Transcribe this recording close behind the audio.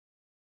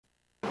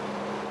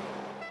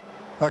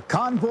A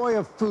convoy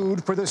of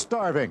food for the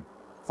starving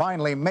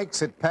finally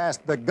makes it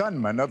past the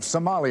gunmen of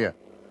Somalia.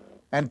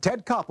 And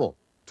Ted Koppel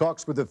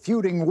talks with the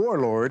feuding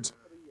warlords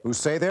who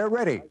say they're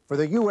ready for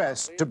the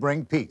U.S. to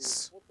bring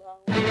peace.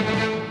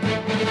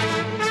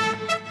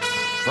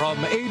 From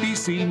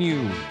ABC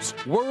News,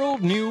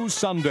 World News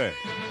Sunday,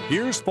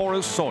 here's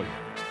Forrest Sawyer.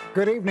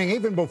 Good evening.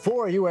 Even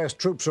before U.S.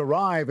 troops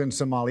arrive in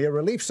Somalia,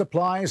 relief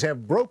supplies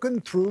have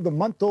broken through the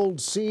month-old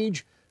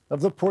siege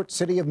of the port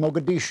city of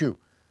Mogadishu.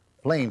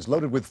 Planes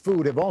loaded with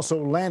food have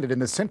also landed in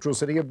the central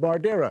city of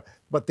Bardera.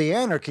 But the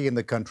anarchy in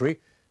the country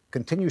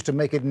continues to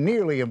make it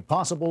nearly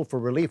impossible for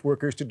relief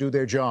workers to do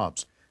their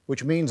jobs,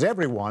 which means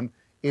everyone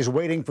is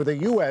waiting for the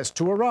U.S.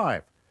 to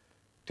arrive.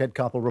 Ted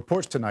Koppel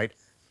reports tonight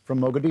from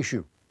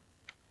Mogadishu.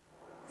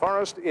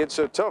 Forrest, it's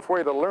a tough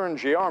way to learn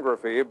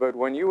geography, but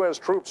when U.S.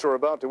 troops are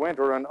about to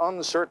enter an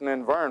uncertain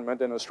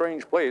environment in a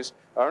strange place,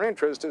 our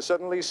interest is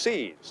suddenly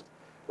seized.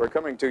 We're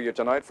coming to you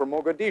tonight from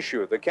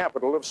Mogadishu, the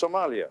capital of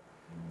Somalia.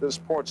 This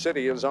port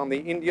city is on the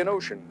Indian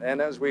Ocean,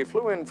 and as we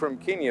flew in from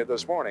Kenya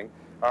this morning,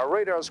 our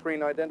radar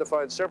screen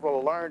identified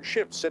several large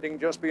ships sitting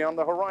just beyond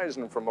the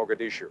horizon from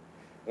Mogadishu.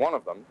 One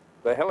of them,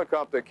 the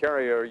helicopter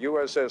carrier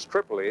USS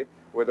Tripoli,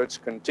 with its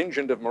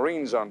contingent of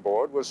Marines on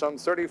board, was some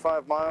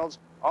 35 miles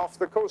off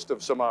the coast of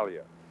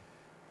Somalia.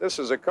 This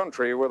is a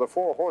country where the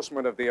four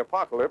horsemen of the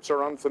apocalypse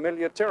are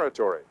unfamiliar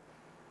territory.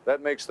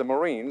 That makes the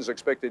Marines,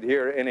 expected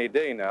here any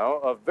day now,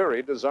 a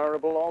very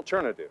desirable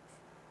alternative.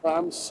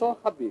 I'm so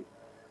happy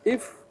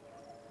if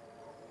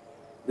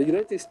the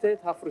United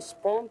States have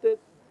responded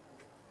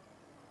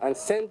and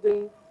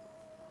sending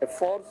a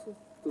force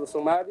to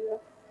Somalia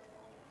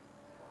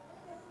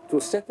to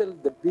settle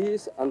the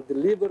peace and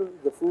deliver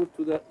the food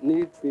to the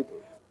needy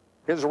people.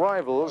 His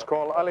rivals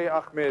call Ali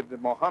Ahmed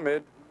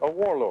Mohammed a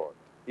warlord.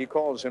 He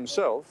calls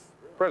himself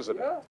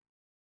president.